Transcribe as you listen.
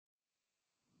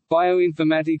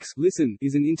Bioinformatics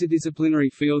is an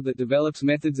interdisciplinary field that develops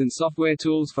methods and software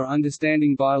tools for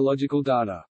understanding biological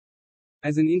data.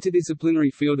 As an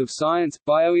interdisciplinary field of science,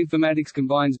 bioinformatics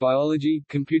combines biology,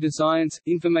 computer science,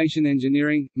 information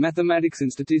engineering, mathematics and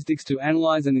statistics to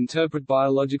analyze and interpret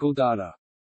biological data.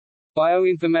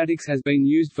 Bioinformatics has been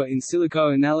used for in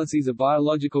silico analyses of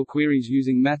biological queries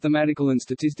using mathematical and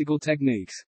statistical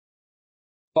techniques.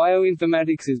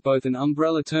 Bioinformatics is both an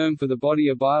umbrella term for the body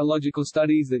of biological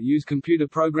studies that use computer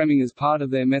programming as part of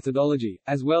their methodology,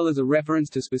 as well as a reference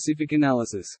to specific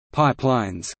analysis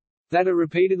pipelines that are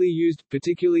repeatedly used,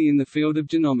 particularly in the field of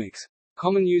genomics.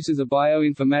 Common uses of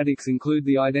bioinformatics include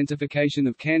the identification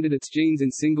of candidates genes in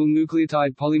single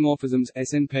nucleotide polymorphisms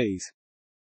 (SNPs).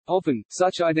 Often,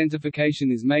 such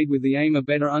identification is made with the aim of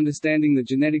better understanding the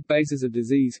genetic basis of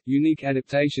disease, unique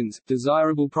adaptations,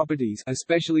 desirable properties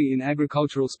especially in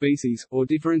agricultural species, or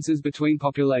differences between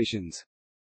populations.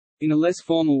 In a less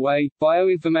formal way,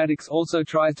 bioinformatics also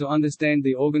tries to understand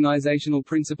the organizational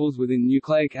principles within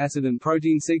nucleic acid and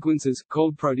protein sequences,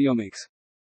 called proteomics.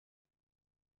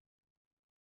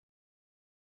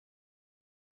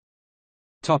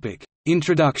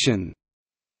 Introduction.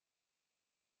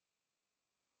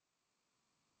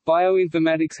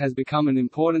 Bioinformatics has become an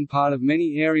important part of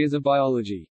many areas of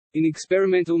biology. In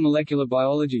experimental molecular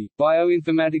biology,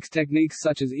 bioinformatics techniques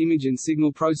such as image and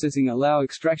signal processing allow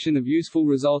extraction of useful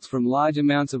results from large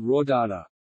amounts of raw data.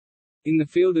 In the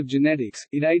field of genetics,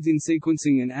 it aids in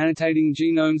sequencing and annotating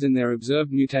genomes and their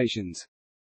observed mutations.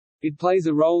 It plays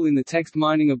a role in the text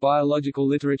mining of biological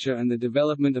literature and the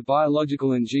development of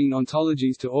biological and gene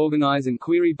ontologies to organize and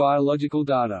query biological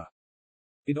data.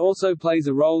 It also plays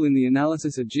a role in the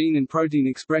analysis of gene and protein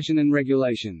expression and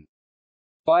regulation.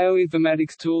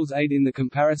 Bioinformatics tools aid in the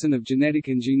comparison of genetic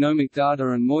and genomic data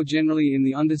and more generally in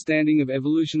the understanding of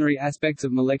evolutionary aspects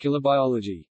of molecular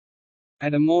biology.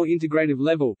 At a more integrative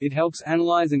level, it helps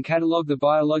analyze and catalog the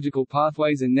biological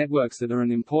pathways and networks that are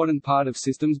an important part of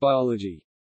systems biology.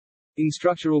 In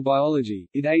structural biology,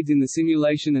 it aids in the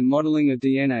simulation and modeling of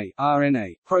DNA,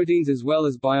 RNA, proteins as well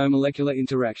as biomolecular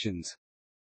interactions.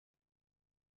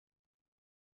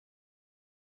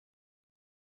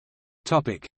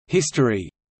 History.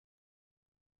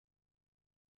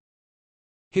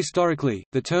 Historically,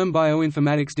 the term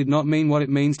bioinformatics did not mean what it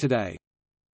means today.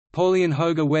 Pauline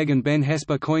Hoger-Weg and Ben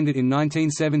Hesper coined it in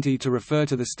 1970 to refer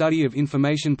to the study of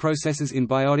information processes in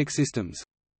biotic systems.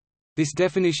 This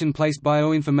definition placed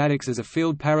bioinformatics as a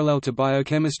field parallel to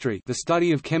biochemistry, the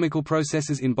study of chemical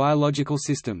processes in biological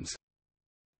systems.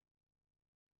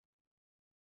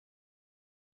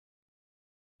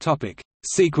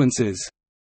 Sequences.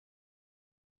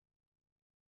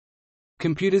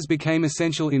 Computers became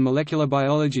essential in molecular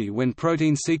biology when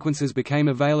protein sequences became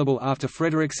available after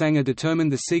Frederick Sanger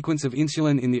determined the sequence of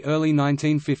insulin in the early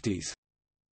 1950s.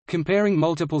 Comparing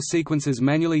multiple sequences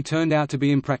manually turned out to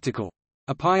be impractical.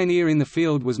 A pioneer in the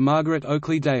field was Margaret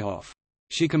Oakley Dayhoff.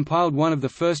 She compiled one of the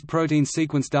first protein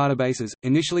sequence databases,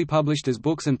 initially published as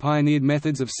books, and pioneered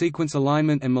methods of sequence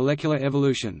alignment and molecular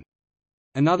evolution.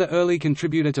 Another early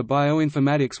contributor to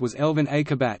bioinformatics was Elvin A.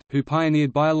 Kabat, who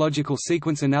pioneered biological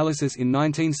sequence analysis in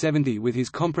 1970 with his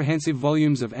comprehensive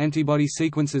volumes of antibody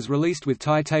sequences released with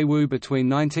Tai Te Wu between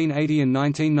 1980 and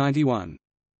 1991.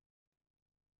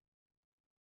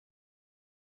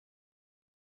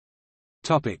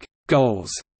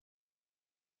 Goals.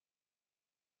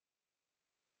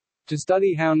 To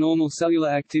study how normal cellular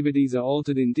activities are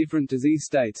altered in different disease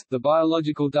states, the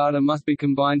biological data must be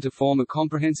combined to form a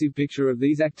comprehensive picture of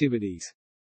these activities.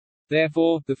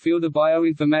 Therefore, the field of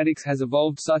bioinformatics has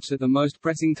evolved such that the most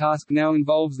pressing task now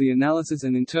involves the analysis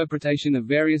and interpretation of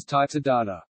various types of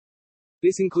data.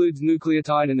 This includes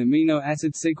nucleotide and amino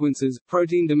acid sequences,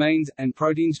 protein domains, and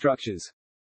protein structures.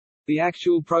 The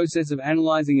actual process of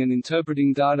analyzing and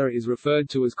interpreting data is referred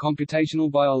to as computational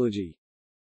biology.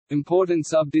 Important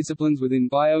sub-disciplines within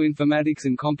bioinformatics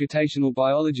and computational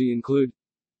biology include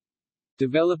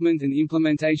development and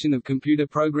implementation of computer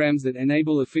programs that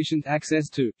enable efficient access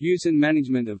to, use and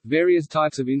management of, various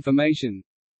types of information,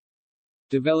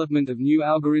 development of new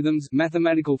algorithms,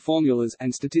 mathematical formulas,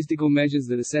 and statistical measures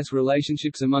that assess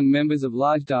relationships among members of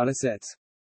large data sets.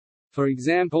 For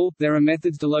example, there are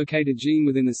methods to locate a gene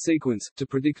within a sequence, to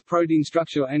predict protein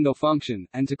structure and/or function,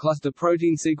 and to cluster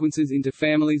protein sequences into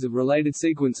families of related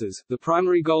sequences. The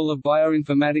primary goal of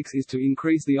bioinformatics is to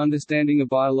increase the understanding of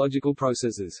biological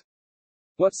processes.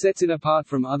 What sets it apart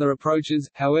from other approaches,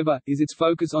 however, is its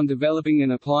focus on developing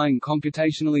and applying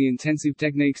computationally intensive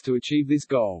techniques to achieve this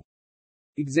goal.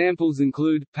 Examples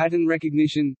include pattern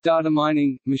recognition, data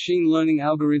mining, machine learning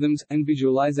algorithms, and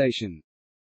visualization.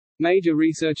 Major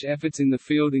research efforts in the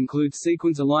field include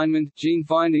sequence alignment, gene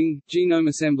finding, genome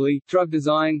assembly, drug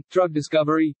design, drug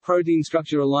discovery, protein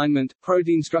structure alignment,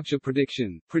 protein structure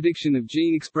prediction, prediction of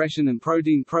gene expression and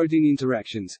protein-protein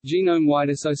interactions,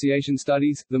 genome-wide association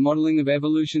studies, the modeling of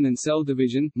evolution and cell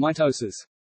division, mitosis.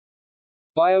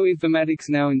 Bioinformatics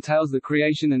now entails the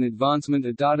creation and advancement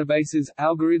of databases,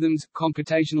 algorithms,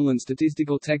 computational and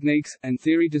statistical techniques, and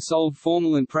theory to solve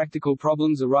formal and practical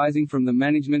problems arising from the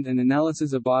management and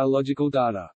analysis of biological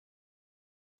data.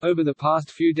 Over the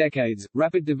past few decades,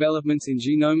 rapid developments in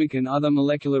genomic and other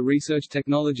molecular research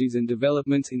technologies and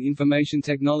developments in information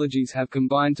technologies have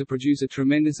combined to produce a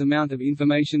tremendous amount of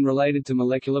information related to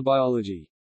molecular biology.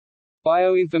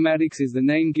 Bioinformatics is the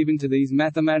name given to these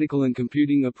mathematical and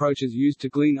computing approaches used to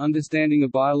glean understanding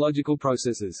of biological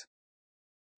processes.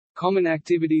 Common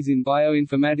activities in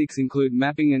bioinformatics include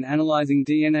mapping and analyzing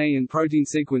DNA and protein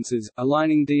sequences,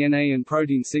 aligning DNA and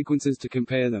protein sequences to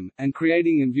compare them, and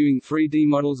creating and viewing 3D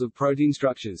models of protein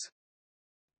structures.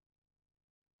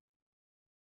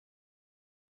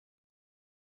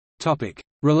 Topic: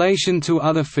 Relation to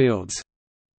other fields.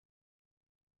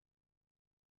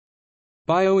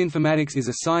 Bioinformatics is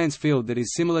a science field that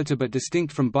is similar to but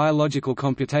distinct from biological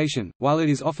computation, while it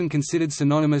is often considered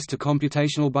synonymous to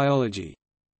computational biology.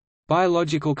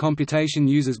 Biological computation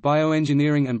uses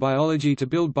bioengineering and biology to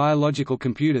build biological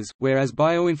computers, whereas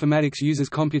bioinformatics uses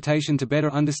computation to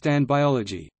better understand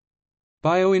biology.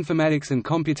 Bioinformatics and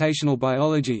computational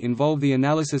biology involve the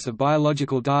analysis of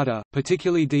biological data,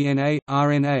 particularly DNA,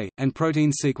 RNA, and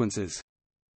protein sequences.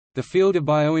 The field of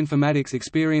bioinformatics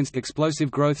experienced explosive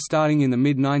growth starting in the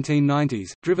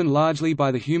mid-1990s, driven largely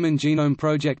by the Human Genome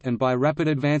Project and by rapid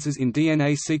advances in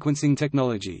DNA sequencing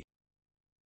technology.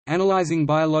 Analyzing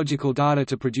biological data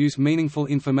to produce meaningful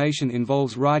information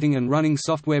involves writing and running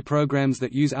software programs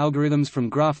that use algorithms from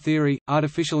graph theory,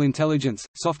 artificial intelligence,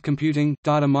 soft computing,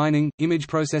 data mining, image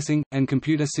processing, and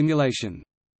computer simulation.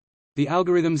 The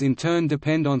algorithms in turn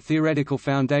depend on theoretical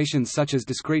foundations such as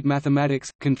discrete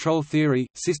mathematics, control theory,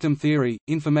 system theory,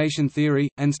 information theory,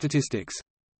 and statistics.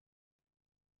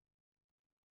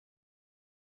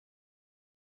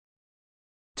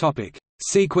 Topic: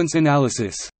 Sequence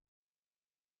analysis.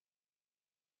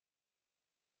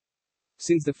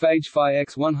 Since the phage Phi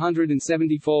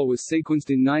X174 was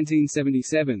sequenced in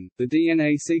 1977, the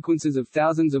DNA sequences of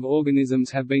thousands of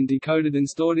organisms have been decoded and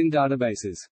stored in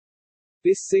databases.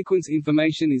 This sequence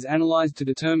information is analyzed to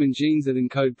determine genes that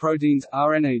encode proteins,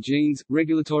 RNA genes,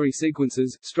 regulatory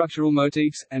sequences, structural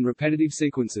motifs, and repetitive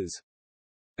sequences.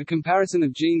 A comparison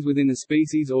of genes within a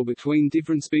species or between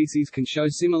different species can show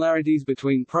similarities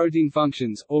between protein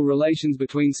functions, or relations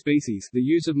between species, the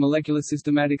use of molecular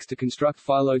systematics to construct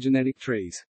phylogenetic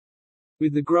trees.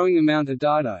 With the growing amount of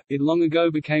data, it long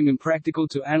ago became impractical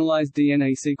to analyze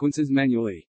DNA sequences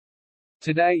manually.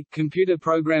 Today, computer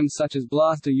programs such as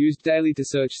BLAST are used daily to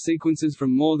search sequences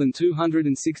from more than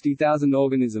 260,000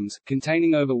 organisms,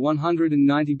 containing over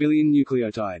 190 billion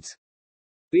nucleotides.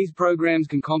 These programs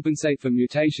can compensate for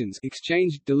mutations,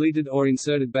 exchanged, deleted or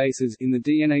inserted bases in the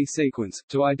DNA sequence,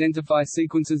 to identify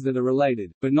sequences that are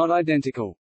related, but not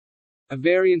identical. A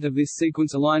variant of this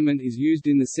sequence alignment is used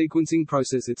in the sequencing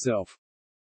process itself.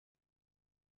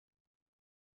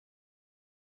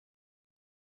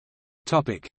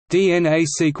 DNA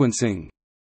sequencing.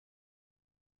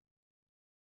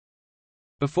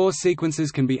 Before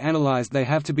sequences can be analyzed, they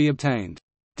have to be obtained.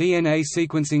 DNA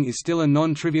sequencing is still a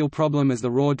non-trivial problem as the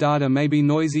raw data may be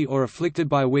noisy or afflicted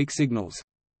by weak signals.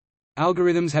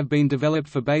 Algorithms have been developed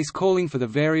for base calling for the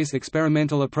various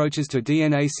experimental approaches to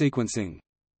DNA sequencing.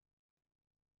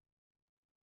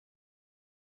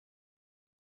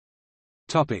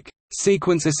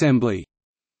 Sequence assembly.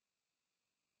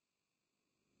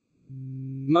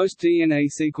 Most DNA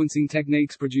sequencing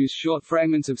techniques produce short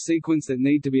fragments of sequence that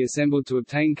need to be assembled to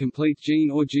obtain complete gene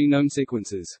or genome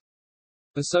sequences.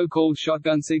 The so-called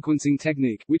shotgun sequencing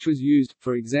technique, which was used,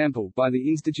 for example, by the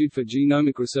Institute for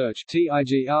Genomic Research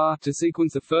 (TIGR) to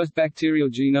sequence the first bacterial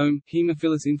genome,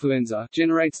 Haemophilus influenza,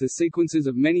 generates the sequences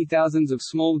of many thousands of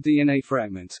small DNA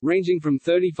fragments, ranging from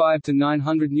 35 to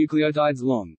 900 nucleotides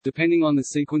long, depending on the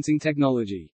sequencing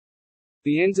technology.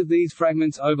 The ends of these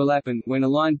fragments overlap and, when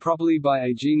aligned properly by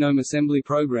a genome assembly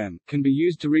program, can be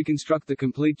used to reconstruct the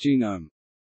complete genome.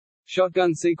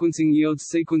 Shotgun sequencing yields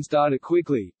sequence data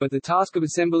quickly, but the task of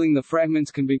assembling the fragments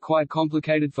can be quite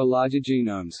complicated for larger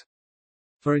genomes.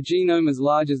 For a genome as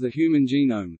large as the human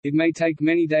genome, it may take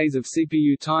many days of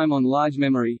CPU time on large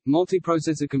memory,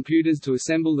 multiprocessor computers to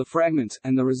assemble the fragments,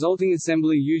 and the resulting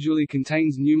assembly usually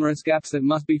contains numerous gaps that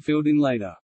must be filled in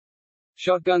later.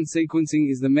 Shotgun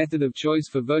sequencing is the method of choice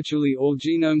for virtually all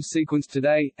genomes sequenced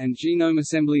today, and genome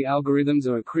assembly algorithms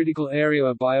are a critical area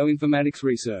of bioinformatics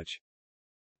research.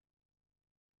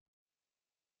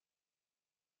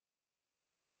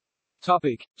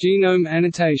 Topic: Genome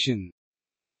annotation.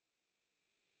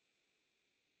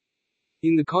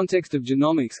 In the context of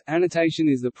genomics, annotation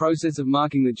is the process of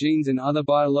marking the genes and other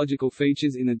biological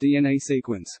features in a DNA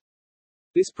sequence.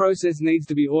 This process needs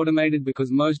to be automated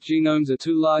because most genomes are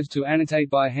too large to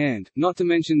annotate by hand, not to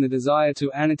mention the desire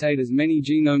to annotate as many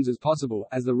genomes as possible,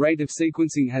 as the rate of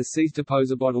sequencing has ceased to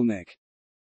pose a bottleneck.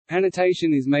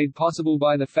 Annotation is made possible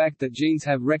by the fact that genes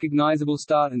have recognizable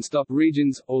start and stop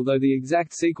regions, although the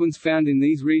exact sequence found in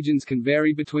these regions can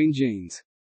vary between genes.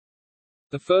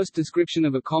 The first description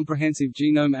of a comprehensive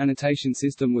genome annotation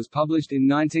system was published in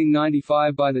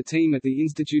 1995 by the team at the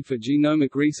Institute for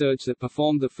Genomic Research that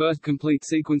performed the first complete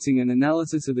sequencing and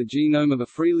analysis of the genome of a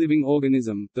free-living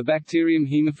organism, the bacterium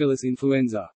Haemophilus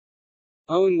influenza.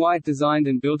 Owen White designed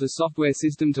and built a software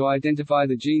system to identify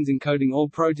the genes encoding all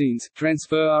proteins,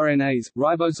 transfer RNAs,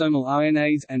 ribosomal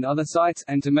RNAs, and other sites,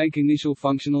 and to make initial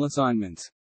functional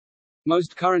assignments.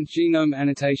 Most current genome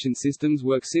annotation systems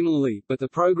work similarly, but the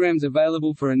programs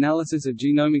available for analysis of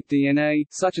genomic DNA,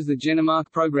 such as the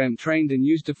GenoMark program trained and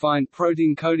used to find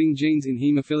protein-coding genes in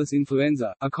Haemophilus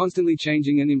influenza, are constantly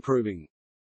changing and improving.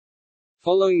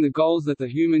 Following the goals that the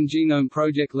Human Genome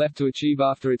Project left to achieve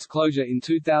after its closure in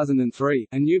 2003,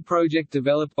 a new project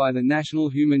developed by the National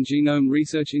Human Genome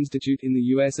Research Institute in the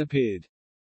U.S. appeared.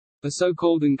 The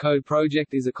so-called ENCODE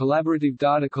project is a collaborative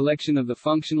data collection of the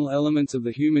functional elements of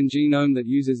the human genome that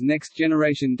uses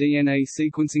next-generation DNA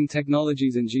sequencing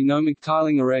technologies and genomic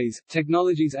tiling arrays,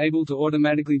 technologies able to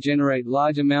automatically generate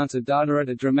large amounts of data at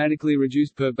a dramatically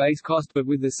reduced per base cost but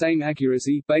with the same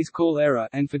accuracy, base call error,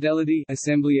 and fidelity,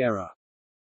 assembly error.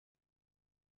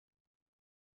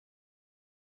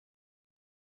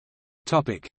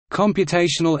 Topic: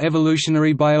 Computational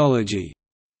evolutionary biology.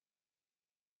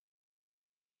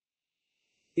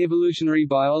 Evolutionary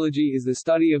biology is the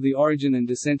study of the origin and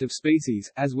descent of species,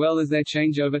 as well as their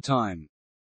change over time.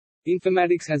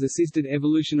 Informatics has assisted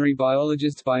evolutionary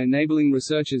biologists by enabling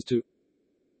researchers to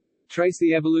trace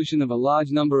the evolution of a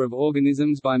large number of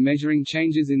organisms by measuring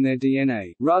changes in their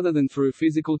DNA, rather than through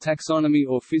physical taxonomy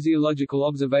or physiological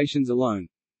observations alone.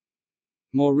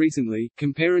 More recently,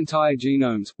 compare entire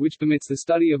genomes, which permits the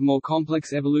study of more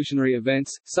complex evolutionary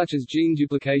events, such as gene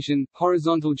duplication,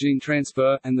 horizontal gene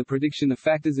transfer, and the prediction of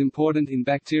factors important in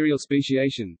bacterial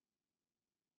speciation.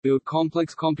 Build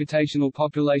complex computational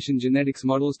population genetics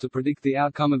models to predict the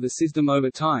outcome of the system over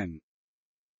time.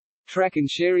 Track and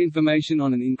share information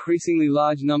on an increasingly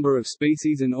large number of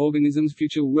species and organisms.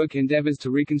 Future work endeavors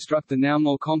to reconstruct the now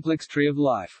more complex tree of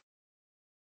life.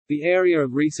 The area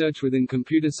of research within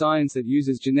computer science that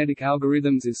uses genetic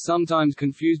algorithms is sometimes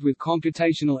confused with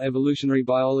computational evolutionary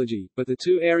biology, but the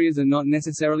two areas are not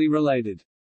necessarily related.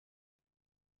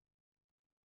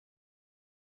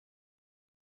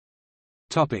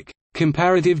 Topic: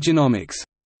 Comparative genomics.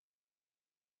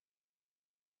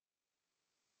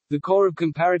 The core of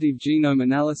comparative genome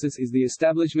analysis is the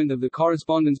establishment of the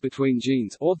correspondence between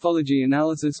genes, orthology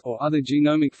analysis, or other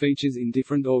genomic features in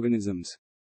different organisms.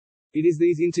 It is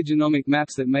these intergenomic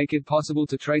maps that make it possible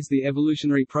to trace the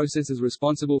evolutionary processes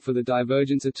responsible for the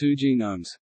divergence of two genomes.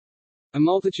 A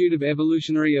multitude of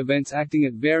evolutionary events acting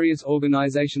at various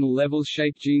organizational levels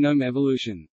shape genome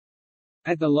evolution.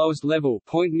 At the lowest level,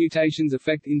 point mutations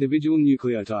affect individual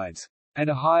nucleotides. At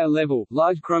a higher level,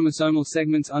 large chromosomal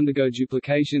segments undergo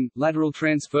duplication, lateral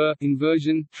transfer,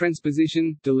 inversion,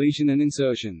 transposition, deletion and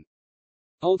insertion.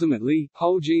 Ultimately,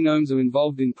 whole genomes are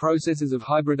involved in processes of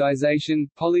hybridization,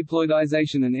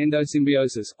 polyploidization and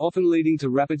endosymbiosis, often leading to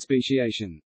rapid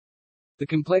speciation. The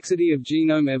complexity of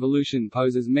genome evolution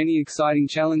poses many exciting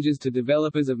challenges to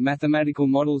developers of mathematical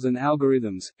models and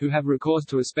algorithms, who have recourse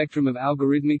to a spectrum of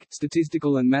algorithmic,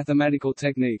 statistical and mathematical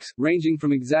techniques, ranging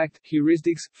from exact,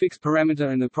 heuristics, fixed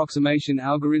parameter and approximation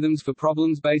algorithms for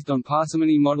problems based on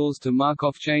parsimony models to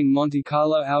Markov chain Monte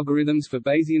Carlo algorithms for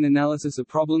Bayesian analysis of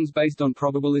problems based on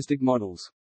probabilistic models.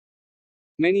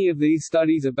 Many of these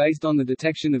studies are based on the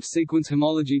detection of sequence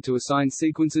homology to assign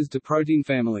sequences to protein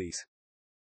families.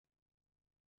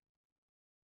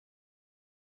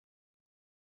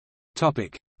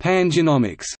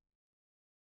 Pangenomics.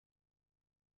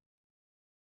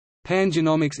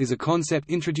 Pangenomics is a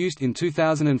concept introduced in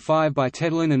 2005 by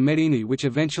Tedlin and Medini which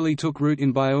eventually took root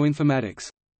in bioinformatics.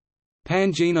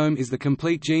 Pangenome is the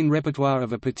complete gene repertoire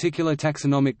of a particular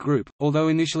taxonomic group. Although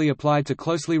initially applied to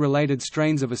closely related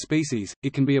strains of a species,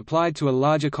 it can be applied to a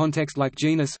larger context like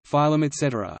genus, phylum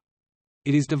etc.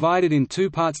 It is divided in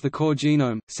two parts: the core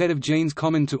genome, set of genes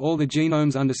common to all the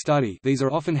genomes under study, these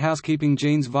are often housekeeping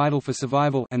genes vital for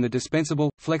survival, and the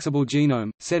dispensable, flexible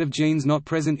genome, set of genes not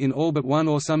present in all but one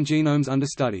or some genomes under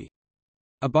study.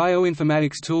 A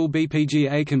bioinformatics tool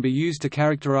BPGA can be used to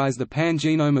characterize the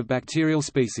pan-genome of bacterial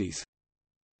species.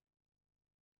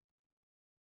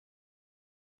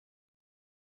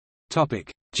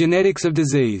 Genetics of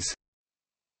disease.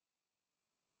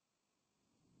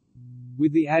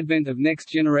 With the advent of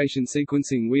next-generation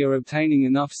sequencing, we are obtaining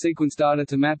enough sequence data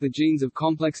to map the genes of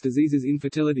complex diseases: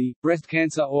 infertility, breast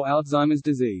cancer or Alzheimer's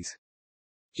disease.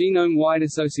 Genome-wide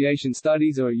association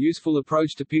studies are a useful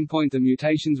approach to pinpoint the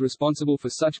mutations responsible for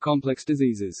such complex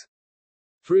diseases.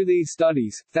 Through these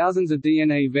studies, thousands of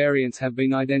DNA variants have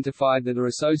been identified that are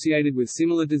associated with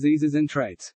similar diseases and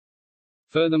traits.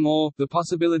 Furthermore, the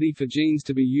possibility for genes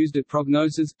to be used at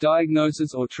prognosis,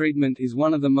 diagnosis or treatment is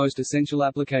one of the most essential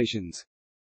applications.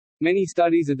 Many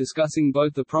studies are discussing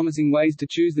both the promising ways to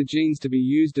choose the genes to be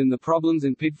used and the problems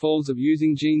and pitfalls of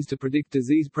using genes to predict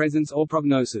disease presence or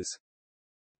prognosis.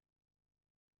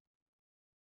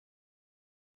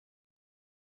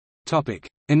 Topic: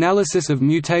 Analysis of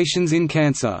mutations in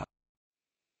cancer.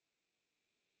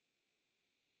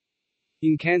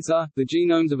 In cancer, the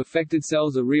genomes of affected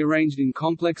cells are rearranged in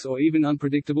complex or even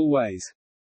unpredictable ways.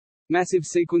 Massive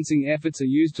sequencing efforts are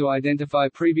used to identify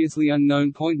previously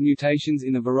unknown point mutations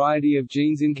in a variety of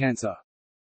genes in cancer.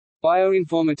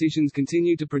 Bioinformaticians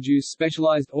continue to produce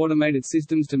specialized automated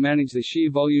systems to manage the sheer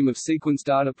volume of sequence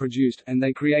data produced, and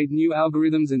they create new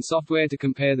algorithms and software to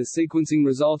compare the sequencing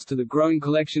results to the growing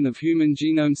collection of human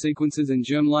genome sequences and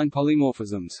germline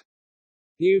polymorphisms.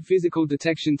 New physical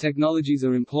detection technologies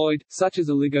are employed, such as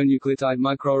oligonucleotide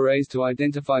microarrays to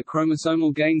identify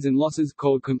chromosomal gains and losses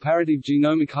called comparative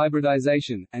genomic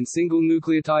hybridization, and single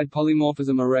nucleotide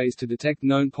polymorphism arrays to detect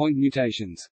known point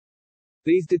mutations.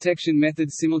 These detection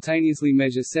methods simultaneously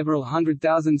measure several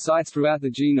 100,000 sites throughout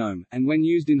the genome, and when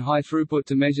used in high throughput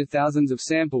to measure thousands of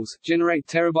samples, generate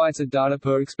terabytes of data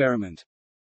per experiment.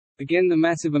 Again, the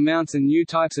massive amounts and new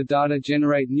types of data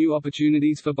generate new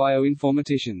opportunities for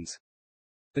bioinformaticians.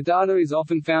 The data is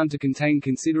often found to contain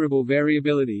considerable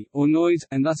variability, or noise,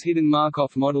 and thus hidden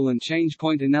Markov model and change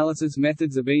point analysis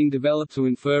methods are being developed to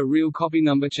infer real copy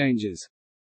number changes.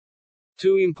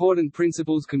 Two important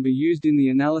principles can be used in the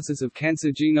analysis of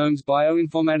cancer genomes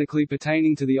bioinformatically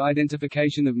pertaining to the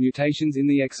identification of mutations in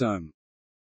the exome.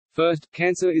 First,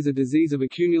 cancer is a disease of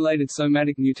accumulated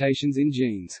somatic mutations in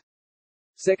genes.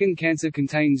 Second, cancer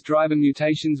contains driver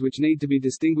mutations which need to be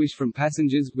distinguished from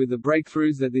passengers. With the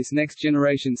breakthroughs that this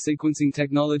next-generation sequencing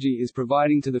technology is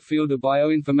providing to the field of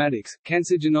bioinformatics,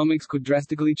 cancer genomics could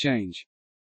drastically change.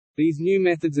 These new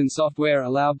methods and software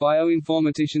allow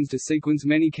bioinformaticians to sequence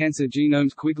many cancer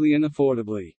genomes quickly and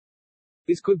affordably.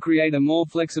 This could create a more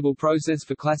flexible process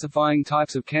for classifying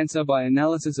types of cancer by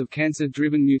analysis of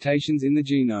cancer-driven mutations in the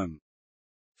genome.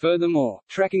 Furthermore,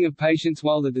 tracking of patients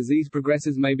while the disease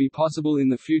progresses may be possible in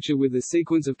the future with the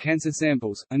sequence of cancer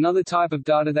samples. Another type of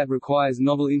data that requires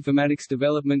novel informatics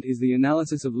development is the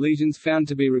analysis of lesions found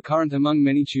to be recurrent among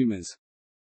many tumors.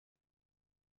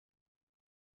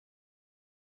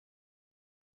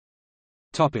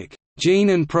 Topic: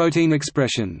 Gene and protein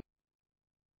expression.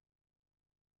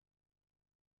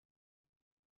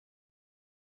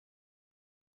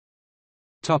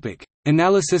 Topic: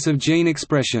 Analysis of gene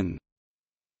expression.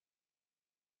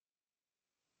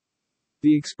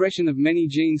 The expression of many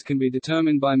genes can be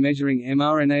determined by measuring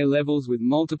mRNA levels with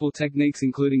multiple techniques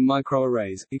including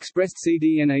microarrays, expressed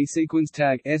cDNA sequence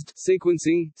tag (EST)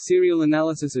 sequencing, serial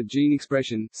analysis of gene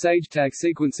expression, SAGE tag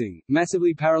sequencing,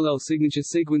 massively parallel signature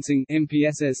sequencing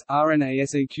 (MPSS),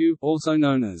 RNA-seq, also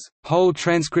known as whole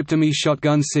transcriptome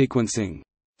shotgun sequencing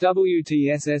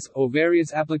 (WTSS), or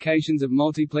various applications of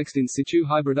multiplexed in situ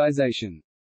hybridization.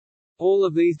 All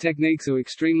of these techniques are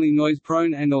extremely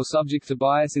noise-prone and/or subject to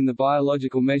bias in the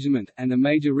biological measurement, and a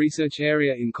major research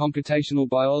area in computational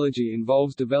biology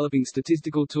involves developing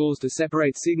statistical tools to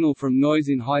separate signal from noise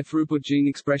in high-throughput gene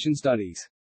expression studies.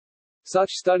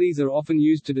 Such studies are often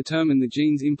used to determine the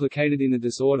genes implicated in a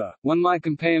disorder. One might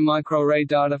compare microarray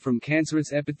data from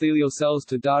cancerous epithelial cells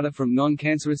to data from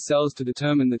non-cancerous cells to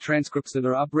determine the transcripts that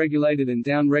are upregulated and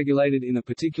downregulated in a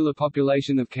particular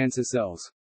population of cancer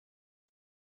cells.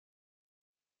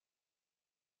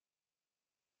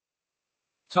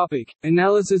 Topic: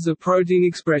 Analysis of protein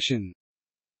expression.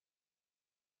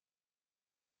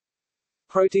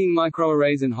 Protein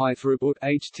microarrays and high-throughput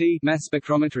 (HT) mass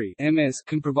spectrometry (MS)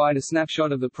 can provide a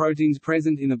snapshot of the proteins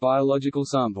present in a biological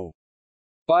sample.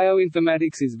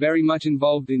 Bioinformatics is very much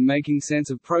involved in making sense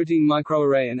of protein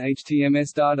microarray and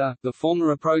HTMS data. The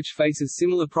former approach faces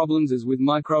similar problems as with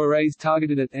microarrays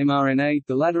targeted at mRNA.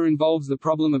 The latter involves the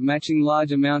problem of matching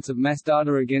large amounts of mass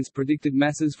data against predicted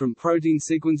masses from protein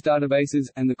sequence databases,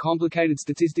 and the complicated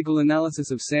statistical analysis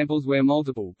of samples where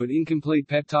multiple but incomplete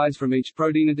peptides from each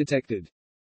protein are detected.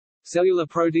 Cellular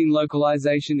protein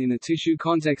localization in a tissue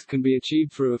context can be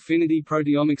achieved through affinity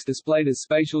proteomics displayed as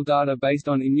spatial data based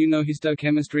on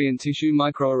immunohistochemistry and tissue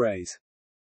microarrays.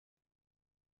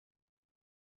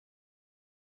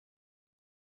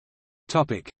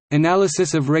 Topic: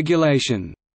 Analysis of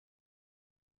regulation.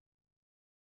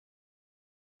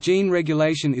 Gene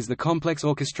regulation is the complex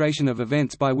orchestration of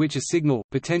events by which a signal,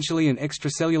 potentially an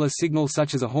extracellular signal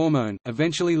such as a hormone,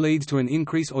 eventually leads to an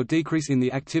increase or decrease in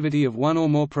the activity of one or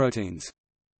more proteins.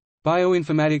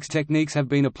 Bioinformatics techniques have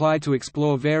been applied to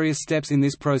explore various steps in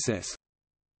this process.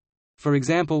 For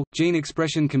example, gene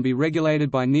expression can be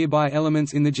regulated by nearby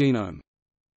elements in the genome.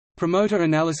 Promoter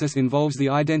analysis involves the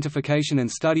identification and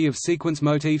study of sequence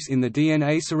motifs in the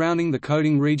DNA surrounding the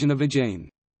coding region of a gene.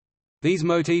 These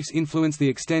motifs influence the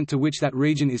extent to which that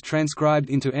region is transcribed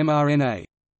into mRNA.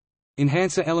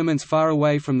 Enhancer elements far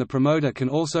away from the promoter can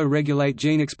also regulate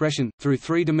gene expression, through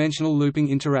three-dimensional looping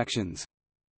interactions.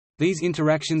 These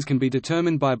interactions can be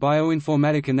determined by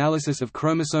bioinformatic analysis of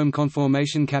chromosome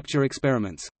conformation capture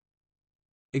experiments.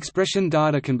 Expression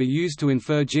data can be used to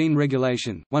infer gene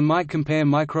regulation. One might compare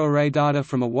microarray data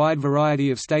from a wide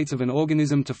variety of states of an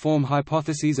organism to form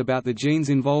hypotheses about the genes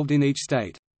involved in each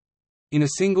state. In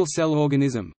a single-cell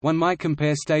organism, one might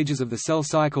compare stages of the cell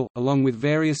cycle, along with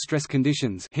various stress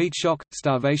conditions, heat shock,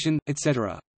 starvation,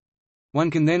 etc. One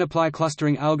can then apply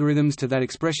clustering algorithms to that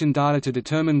expression data to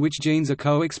determine which genes are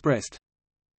co-expressed.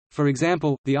 For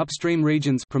example, the upstream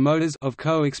regions promoters of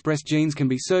co-expressed genes can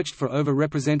be searched for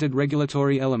over-represented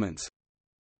regulatory elements.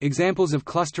 Examples of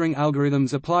clustering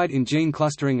algorithms applied in gene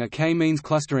clustering are k-means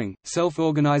clustering,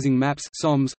 self-organizing maps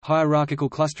 (SOMs), hierarchical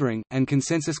clustering, and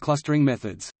consensus clustering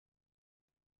methods.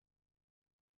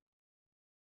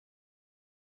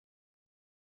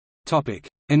 Topic: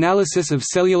 Analysis of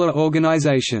cellular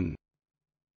organization.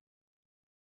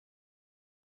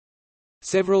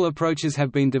 Several approaches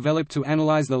have been developed to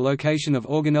analyze the location of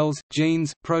organelles,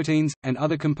 genes, proteins, and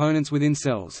other components within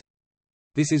cells.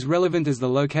 This is relevant as the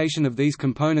location of these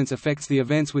components affects the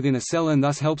events within a cell and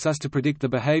thus helps us to predict the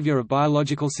behavior of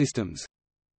biological systems.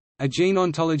 A gene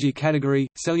ontology category,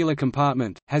 cellular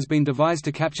compartment, has been devised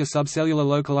to capture subcellular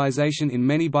localization in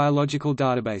many biological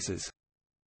databases.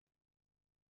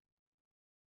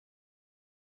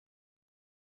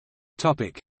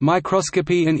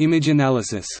 Microscopy and image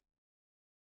analysis.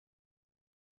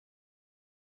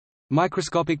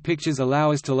 Microscopic pictures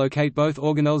allow us to locate both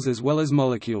organelles as well as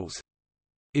molecules.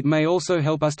 It may also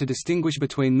help us to distinguish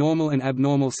between normal and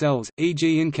abnormal cells,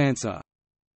 e.g. in cancer.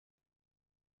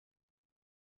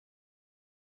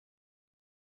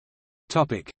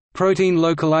 Protein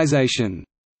localization.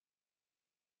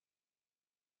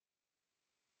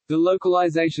 The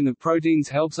localization of proteins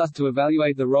helps us to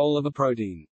evaluate the role of a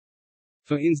protein.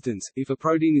 For instance, if a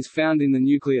protein is found in the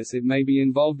nucleus, it may be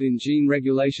involved in gene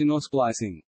regulation or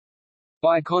splicing.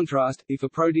 By contrast, if a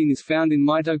protein is found in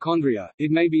mitochondria,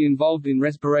 it may be involved in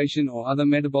respiration or other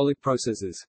metabolic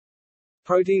processes.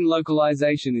 Protein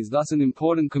localization is thus an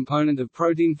important component of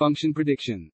protein function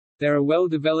prediction. There are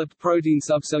well-developed protein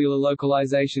subcellular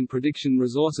localization prediction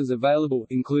resources available,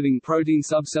 including protein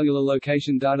subcellular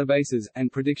location databases,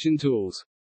 and prediction tools.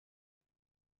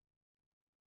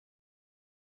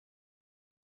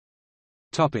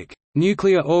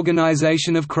 Nuclear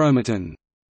organization of chromatin.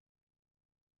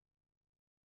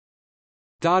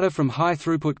 Data from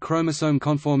high-throughput chromosome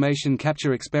conformation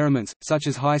capture experiments, such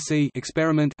as Hi-C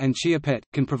experiment and ChIA-PET,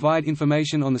 can provide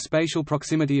information on the spatial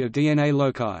proximity of DNA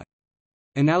loci.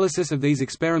 Analysis of these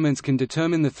experiments can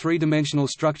determine the three-dimensional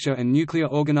structure and nuclear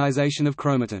organization of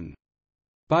chromatin.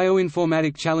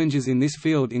 Bioinformatic challenges in this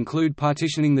field include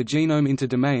partitioning the genome into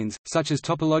domains, such as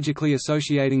topologically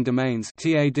associating domains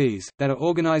 (TADs), that are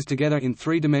organized together in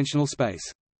three-dimensional space.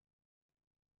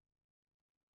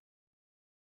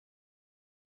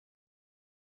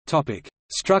 Topic: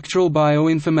 Structural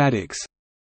bioinformatics.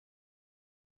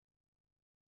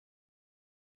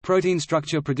 Protein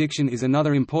structure prediction is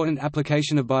another important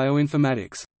application of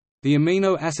bioinformatics. The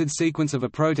amino acid sequence of a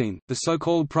protein, the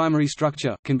so-called primary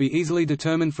structure, can be easily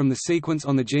determined from the sequence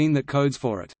on the gene that codes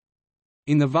for it.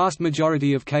 In the vast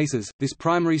majority of cases, this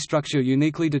primary structure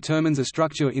uniquely determines a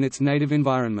structure in its native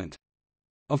environment.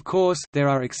 Of course, there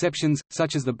are exceptions,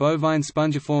 such as the bovine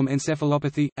spongiform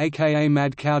encephalopathy, aka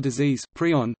mad cow disease,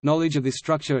 prion. Knowledge of this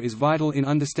structure is vital in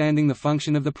understanding the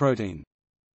function of the protein.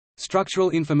 Structural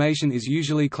information is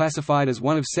usually classified as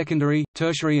one of secondary,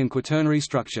 tertiary and quaternary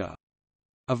structure.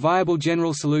 A viable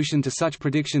general solution to such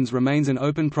predictions remains an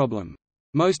open problem.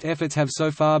 Most efforts have so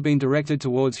far been directed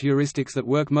towards heuristics that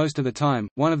work most of the time.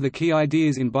 One of the key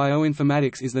ideas in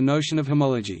bioinformatics is the notion of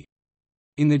homology.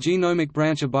 In the genomic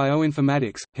branch of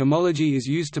bioinformatics, homology is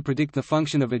used to predict the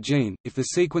function of a gene. If the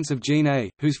sequence of gene A,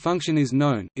 whose function is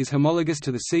known, is homologous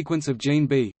to the sequence of gene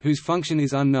B, whose function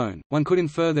is unknown, one could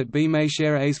infer that B may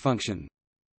share A's function.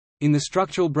 In the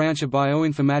structural branch of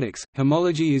bioinformatics,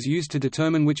 homology is used to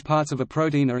determine which parts of a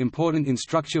protein are important in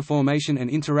structure formation and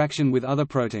interaction with other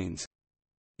proteins.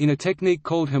 In a technique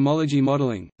called homology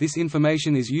modeling, this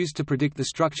information is used to predict the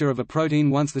structure of a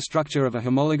protein once the structure of a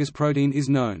homologous protein is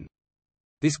known.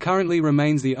 This currently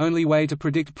remains the only way to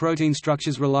predict protein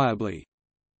structures reliably.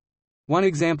 One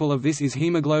example of this is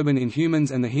hemoglobin in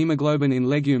humans and the hemoglobin in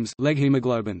legumes,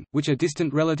 leghemoglobin, which are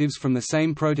distant relatives from the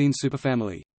same protein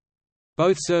superfamily.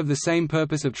 Both serve the same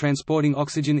purpose of transporting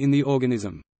oxygen in the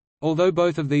organism. Although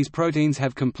both of these proteins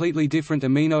have completely different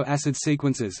amino acid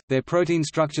sequences, their protein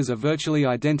structures are virtually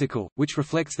identical, which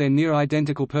reflects their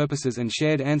near-identical purposes and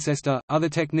shared ancestor. Other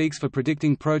techniques for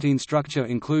predicting protein structure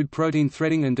include protein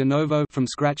threading and de novo from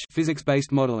scratch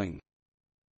physics-based modeling.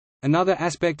 Another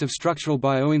aspect of structural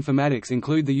bioinformatics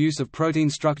include the use of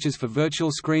protein structures for virtual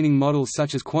screening models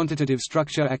such as quantitative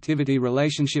structure-activity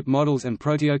relationship models and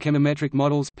proteochemometric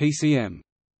models (PCM).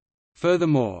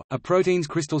 Furthermore, a protein's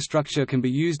crystal structure can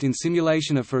be used in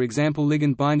simulation of, for example,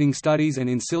 ligand binding studies and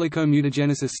in silico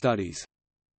mutagenesis studies.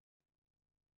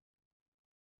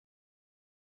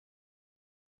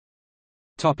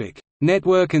 Topic: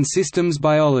 Network and systems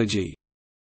biology.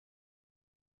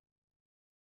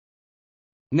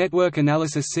 Network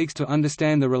analysis seeks to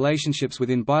understand the relationships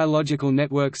within biological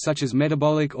networks such as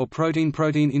metabolic or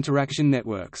protein-protein interaction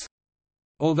networks.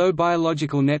 Although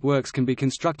biological networks can be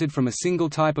constructed from a single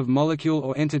type of molecule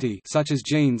or entity such as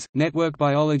genes, network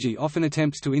biology often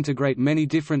attempts to integrate many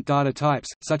different data types,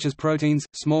 such as proteins,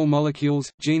 small molecules,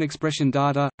 gene expression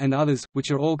data, and others, which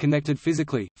are all connected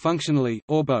physically, functionally,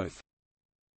 or both.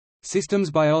 Systems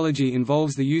biology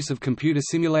involves the use of computer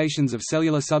simulations of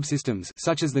cellular subsystems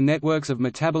such as the networks of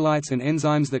metabolites and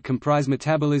enzymes that comprise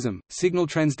metabolism, signal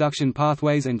transduction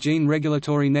pathways and gene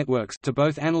regulatory networks to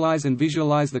both analyze and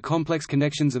visualize the complex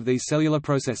connections of these cellular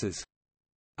processes.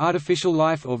 Artificial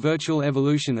life or virtual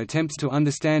evolution attempts to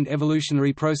understand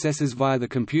evolutionary processes via the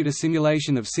computer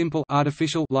simulation of simple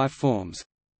artificial life forms.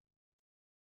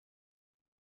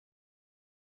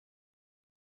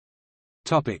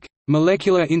 Topic: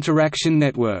 Molecular interaction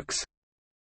networks.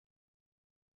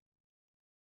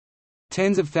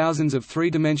 Tens of thousands of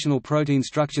three-dimensional protein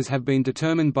structures have been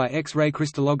determined by X-ray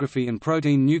crystallography and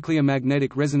protein nuclear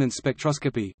magnetic resonance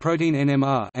spectroscopy (protein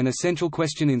NMR). An essential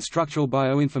question in structural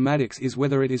bioinformatics is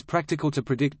whether it is practical to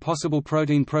predict possible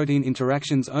protein-protein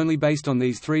interactions only based on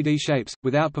these 3D shapes,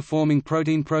 without performing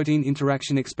protein-protein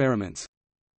interaction experiments.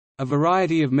 A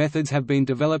variety of methods have been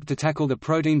developed to tackle the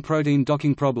protein-protein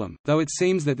docking problem, though it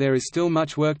seems that there is still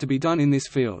much work to be done in this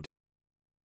field.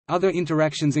 Other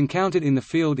interactions encountered in the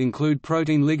field include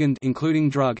protein-ligand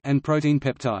including drug and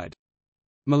protein-peptide.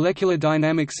 Molecular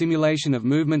dynamic simulation of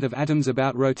movement of atoms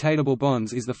about rotatable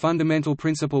bonds is the fundamental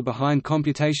principle behind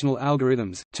computational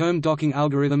algorithms, termed docking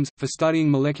algorithms, for studying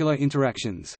molecular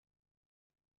interactions.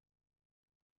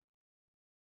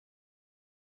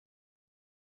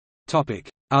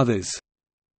 Others.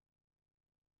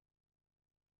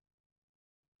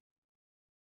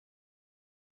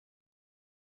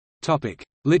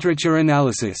 Literature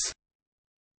analysis.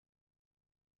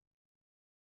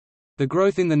 The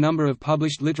growth in the number of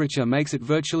published literature makes it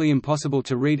virtually impossible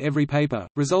to read every paper,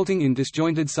 resulting in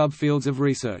disjointed subfields of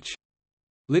research.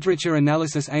 Literature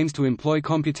analysis aims to employ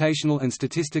computational and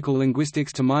statistical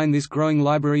linguistics to mine this growing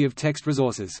library of text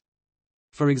resources.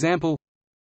 For example,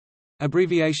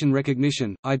 abbreviation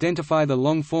recognition – identify the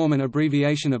long form and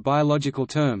abbreviation of biological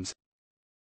terms.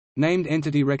 Named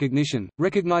entity recognition –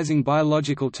 recognizing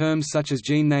biological terms such as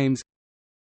gene names.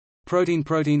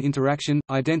 Protein-protein interaction –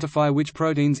 identify which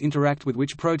proteins interact with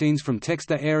which proteins from text.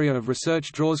 The area of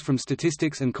research draws from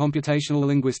statistics and computational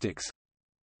linguistics.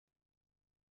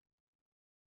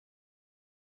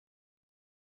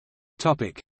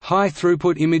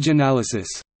 High-throughput image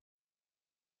analysis.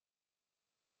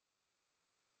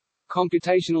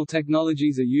 Computational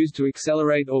technologies are used to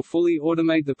accelerate or fully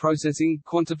automate the processing,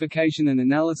 quantification and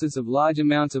analysis of large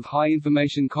amounts of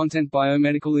high-information content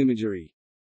biomedical imagery.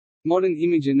 Modern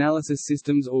image analysis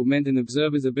systems augment an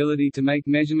observer's ability to make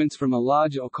measurements from a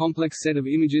large or complex set of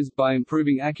images by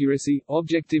improving accuracy,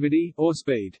 objectivity, or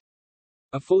speed.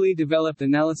 A fully developed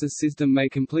analysis system may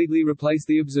completely replace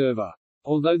the observer.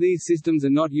 Although these systems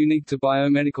are not unique to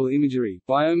biomedical imagery,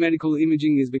 biomedical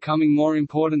imaging is becoming more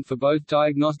important for both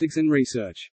diagnostics and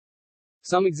research.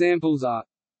 Some examples are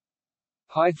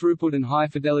high-throughput and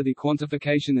high-fidelity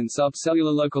quantification and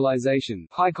subcellular localization,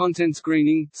 high-content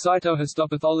screening,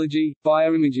 cytohistopathology,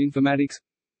 bioimage informatics,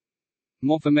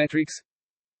 morphometrics,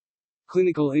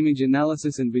 clinical image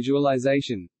analysis and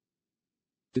visualization,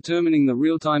 determining the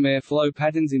real-time airflow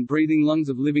patterns in breathing lungs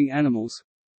of living animals,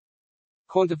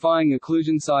 quantifying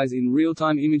occlusion size in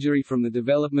real-time imagery from the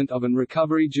development of and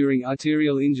recovery during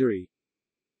arterial injury,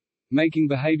 making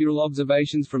behavioral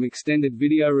observations from extended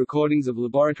video recordings of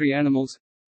laboratory animals,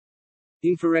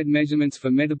 infrared measurements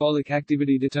for metabolic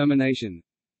activity determination,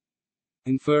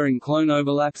 inferring clone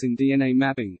overlaps in DNA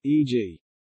mapping, e.g.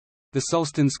 the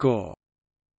Solston score.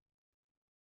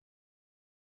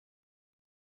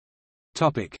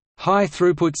 Topic: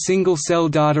 High-throughput single-cell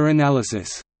data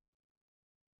analysis.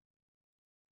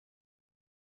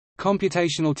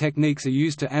 Computational techniques are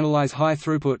used to analyze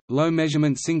high-throughput,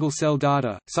 low-measurement single-cell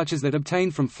data, such as that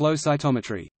obtained from flow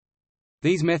cytometry.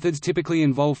 These methods typically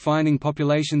involve finding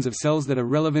populations of cells that are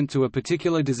relevant to a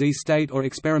particular disease state or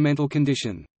experimental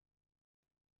condition.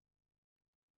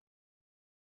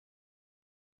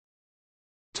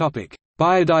 Topic: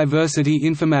 Biodiversity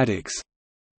informatics.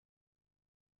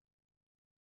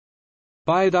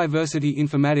 Biodiversity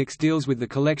informatics deals with the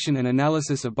collection and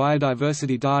analysis of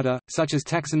biodiversity data, such as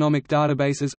taxonomic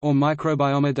databases, or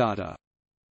microbiome data.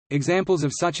 Examples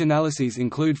of such analyses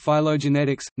include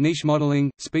phylogenetics, niche modeling,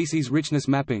 species richness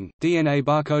mapping, DNA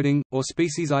barcoding, or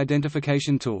species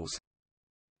identification tools.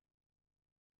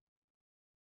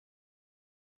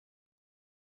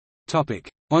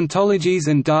 Ontologies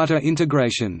and data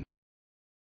integration.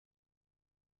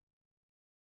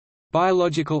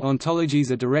 Biological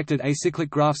ontologies are directed acyclic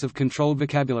graphs of controlled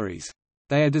vocabularies.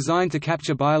 They are designed to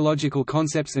capture biological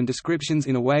concepts and descriptions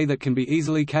in a way that can be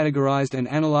easily categorized and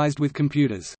analyzed with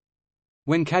computers.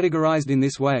 When categorized in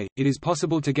this way, it is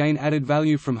possible to gain added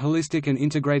value from holistic and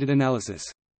integrated analysis.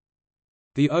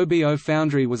 The OBO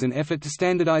Foundry was an effort to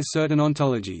standardize certain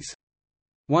ontologies.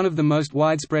 One of the most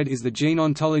widespread is the gene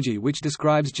ontology, which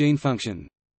describes gene function.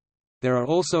 There are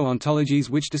also ontologies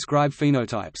which describe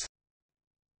phenotypes.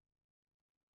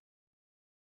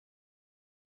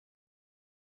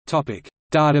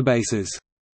 Databases.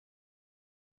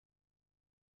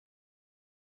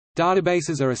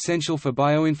 Databases are essential for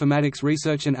bioinformatics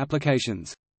research and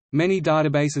applications. Many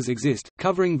databases exist,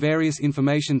 covering various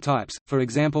information types, for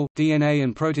example, DNA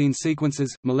and protein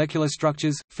sequences, molecular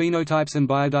structures, phenotypes and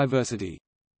biodiversity.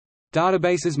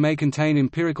 Databases may contain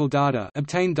empirical data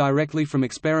obtained directly from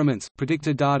experiments,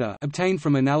 predicted data obtained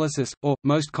from analysis, or,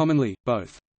 most commonly,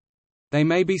 both. They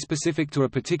may be specific to a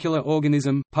particular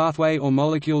organism, pathway or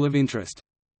molecule of interest.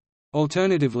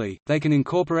 Alternatively, they can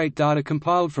incorporate data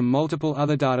compiled from multiple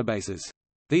other databases.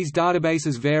 These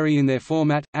databases vary in their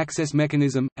format, access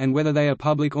mechanism, and whether they are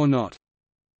public or not.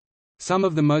 Some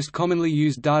of the most commonly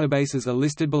used databases are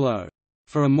listed below.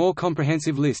 For a more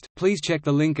comprehensive list, please check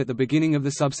the link at the beginning of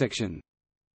the subsection.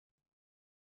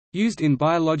 Used in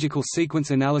biological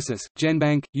sequence analysis,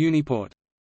 GenBank, Uniport.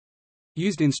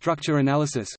 Used in structure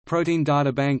analysis, Protein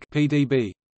Data Bank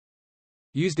 (PDB).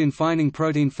 Used in finding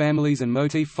protein families and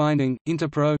motif finding,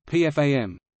 Interpro,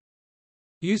 PFAM.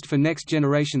 Used for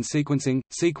next-generation sequencing,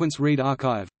 Sequence Read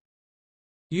Archive.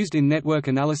 Used in network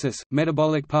analysis,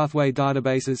 metabolic pathway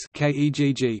databases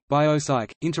 (KEGG),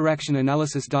 biopsych, interaction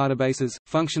analysis databases,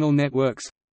 functional networks.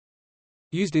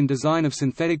 Used in design of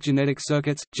synthetic genetic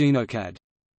circuits, GenoCAD.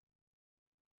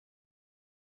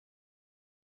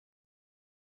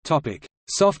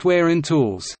 Software and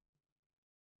tools.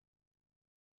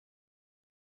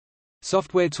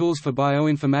 Software tools for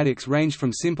bioinformatics range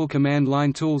from simple command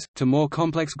line tools, to more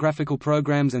complex graphical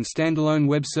programs and standalone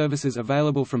web services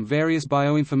available from various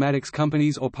bioinformatics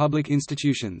companies or public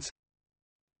institutions.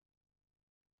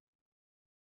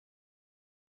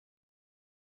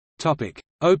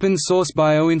 Open source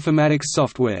bioinformatics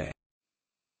software.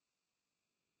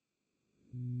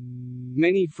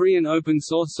 Many free and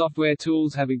open-source software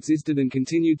tools have existed and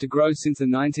continued to grow since the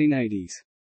 1980s.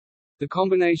 The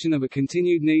combination of a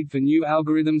continued need for new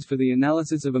algorithms for the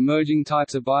analysis of emerging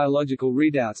types of biological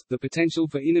readouts, the potential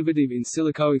for innovative in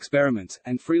silico experiments,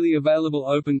 and freely available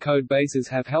open code bases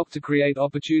have helped to create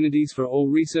opportunities for all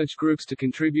research groups to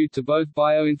contribute to both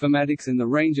bioinformatics and the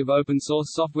range of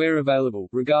open-source software available,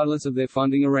 regardless of their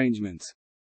funding arrangements.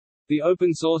 The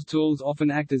open-source tools often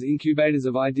act as incubators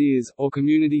of ideas, or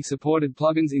community-supported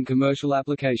plugins in commercial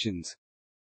applications.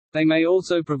 They may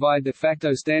also provide de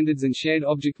facto standards and shared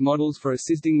object models for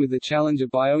assisting with the challenge of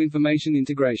bioinformation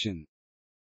integration.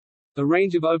 The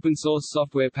range of open-source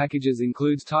software packages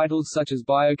includes titles such as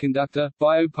Bioconductor,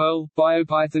 BioPerl,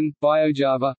 BioPython,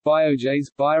 BioJava, BioJS,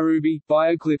 BioRuby,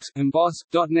 BioClipse, Emboss,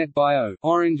 .NET Bio,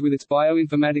 Orange with its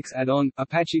bioinformatics add-on,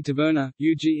 Apache Taverna,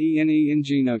 UGENE and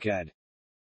GenoCAD.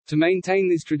 To maintain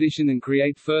this tradition and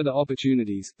create further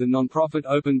opportunities, the non-profit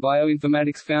Open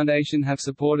Bioinformatics Foundation have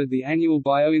supported the annual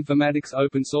Bioinformatics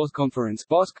Open Source Conference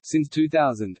 (BOSC) since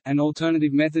 2000. An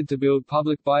alternative method to build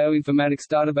public bioinformatics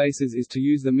databases is to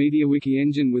use the MediaWiki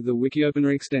engine with the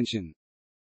WikiOpener extension.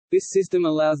 This system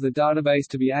allows the database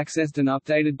to be accessed and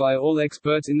updated by all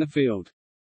experts in the field.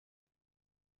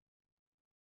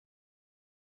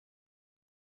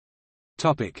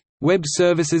 Topic: Web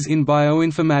services in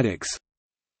bioinformatics.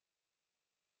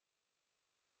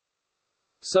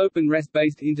 SOAP and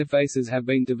REST-based interfaces have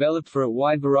been developed for a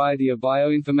wide variety of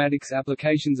bioinformatics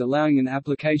applications, allowing an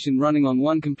application running on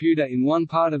one computer in one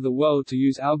part of the world to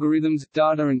use algorithms,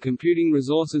 data and computing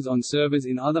resources on servers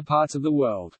in other parts of the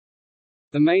world.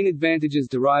 The main advantages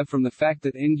derive from the fact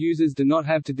that end users do not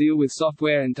have to deal with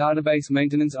software and database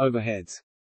maintenance overheads.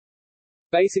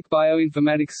 Basic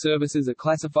bioinformatics services are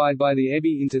classified by the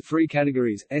EBI into three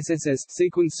categories: SSS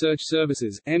sequence search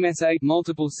services, MSA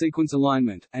multiple sequence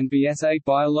alignment, and BSA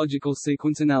biological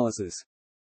sequence analysis.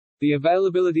 The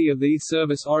availability of these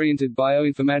service-oriented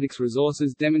bioinformatics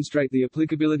resources demonstrate the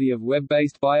applicability of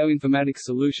web-based bioinformatics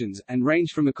solutions, and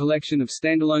range from a collection of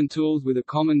standalone tools with a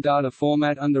common data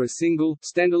format under a single,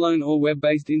 standalone or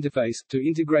web-based interface, to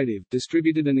integrative,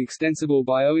 distributed and extensible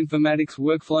bioinformatics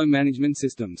workflow management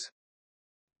systems.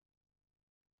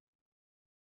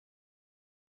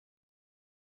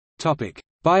 Topic: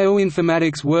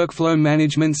 Bioinformatics workflow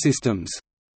management systems.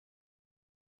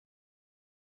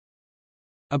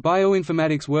 A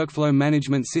bioinformatics workflow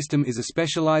management system is a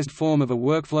specialized form of a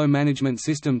workflow management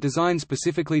system designed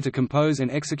specifically to compose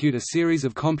and execute a series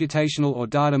of computational or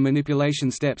data manipulation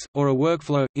steps, or a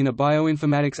workflow, in a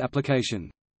bioinformatics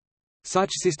application. Such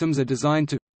systems are designed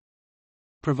to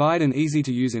provide an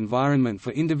easy-to-use environment for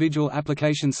individual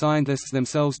application scientists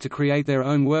themselves to create their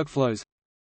own workflows,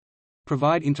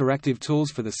 provide interactive tools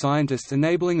for the scientists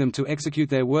enabling them to execute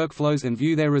their workflows and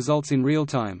view their results in real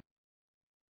time,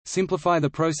 simplify the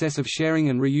process of sharing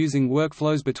and reusing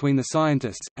workflows between the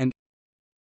scientists, and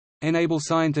enable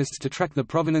scientists to track the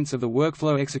provenance of the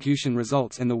workflow execution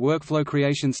results and the workflow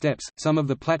creation steps. Some of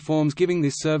the platforms giving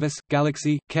this service: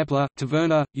 Galaxy, Kepler,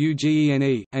 Taverna,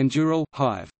 UGENE, and Dural,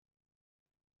 Hive.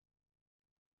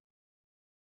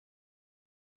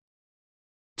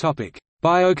 Topic: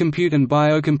 Biocompute and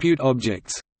biocompute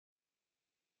objects.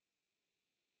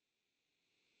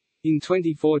 In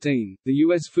 2014, the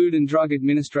U.S. Food and Drug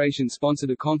Administration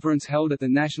sponsored a conference held at the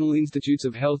National Institutes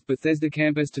of Health Bethesda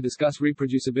campus to discuss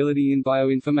reproducibility in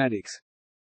bioinformatics.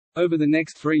 Over the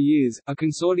next 3 years, a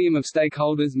consortium of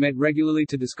stakeholders met regularly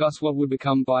to discuss what would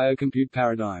become biocompute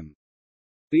paradigm.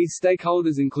 These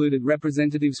stakeholders included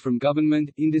representatives from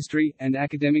government, industry, and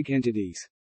academic entities.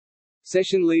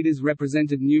 Session leaders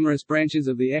represented numerous branches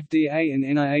of the FDA and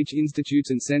NIH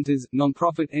institutes and centers,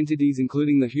 non-profit entities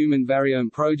including the Human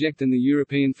Variome Project and the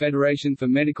European Federation for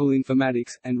Medical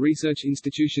Informatics, and research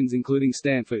institutions including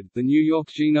Stanford, the New York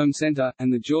Genome Center,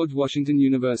 and the George Washington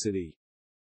University.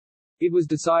 It was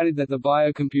decided that the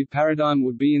biocompute paradigm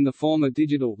would be in the form of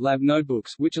digital lab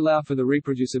notebooks, which allow for the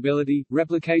reproducibility,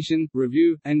 replication,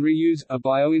 review, and reuse of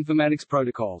bioinformatics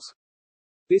protocols.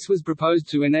 This was proposed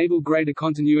to enable greater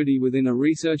continuity within a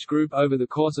research group over the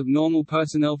course of normal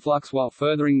personnel flux while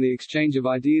furthering the exchange of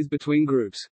ideas between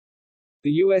groups.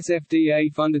 The US FDA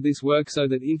funded this work so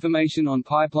that information on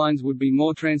pipelines would be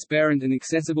more transparent and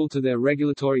accessible to their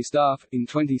regulatory staff. In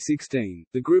 2016,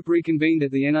 the group reconvened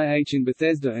at the NIH in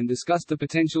Bethesda and discussed the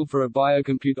potential for a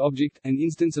biocompute object, an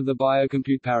instance of the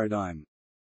biocompute paradigm.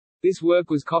 This work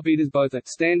was copied as both a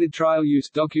standard trial use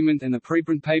document and a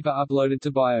preprint paper uploaded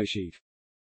to BioSheet.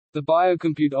 The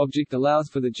biocompute object allows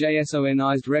for the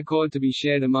JSONized record to be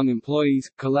shared among employees,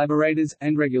 collaborators,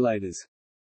 and regulators.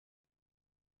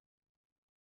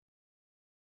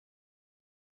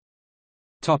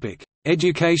 Topic: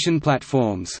 Education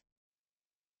platforms.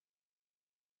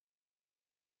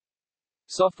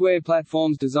 Software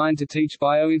platforms designed to teach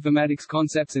bioinformatics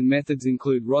concepts and methods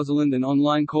include Rosalind and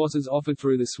online courses offered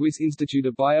through the Swiss Institute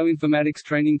of Bioinformatics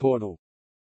training portal.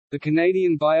 The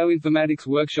Canadian Bioinformatics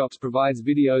Workshops provides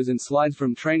videos and slides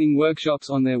from training workshops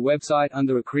on their website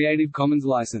under a Creative Commons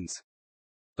license.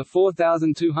 The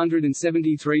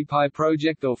 4273 Pi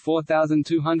project or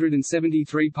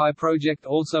 4273 Pi project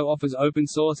also offers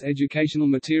open-source educational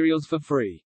materials for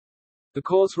free. The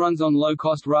course runs on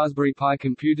low-cost Raspberry Pi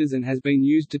computers and has been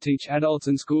used to teach adults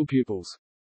and school pupils.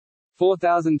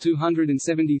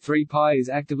 4273 Pi is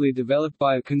actively developed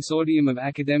by a consortium of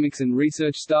academics and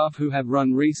research staff who have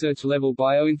run research-level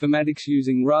bioinformatics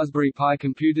using Raspberry Pi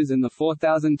computers, and the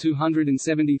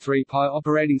 4273 Pi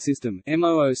operating system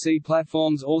 (MOOC)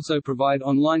 platforms also provide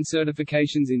online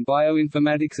certifications in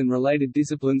bioinformatics and related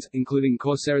disciplines, including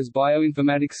Coursera's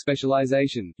Bioinformatics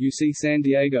Specialization (UC San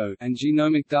Diego) and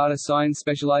Genomic Data Science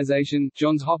Specialization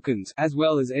 (Johns Hopkins), as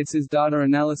well as EDSA's Data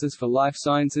Analysis for Life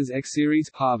Sciences X-Series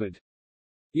 (Harvard).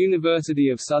 University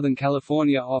of Southern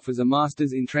California offers a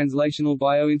Master's in Translational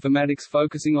Bioinformatics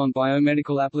focusing on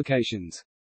biomedical applications.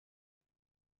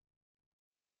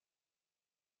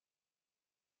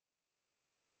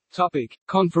 Topic: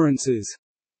 Conferences.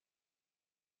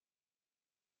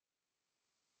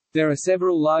 There are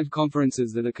several large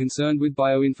conferences that are concerned with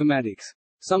bioinformatics.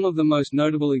 Some of the most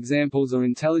notable examples are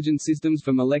Intelligent Systems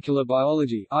for Molecular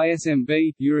Biology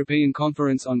 (ISMB), European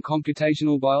Conference on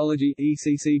Computational Biology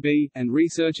 (ECCB), and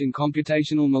Research in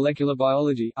Computational Molecular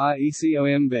Biology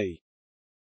 (RECOMB).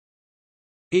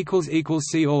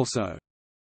 See also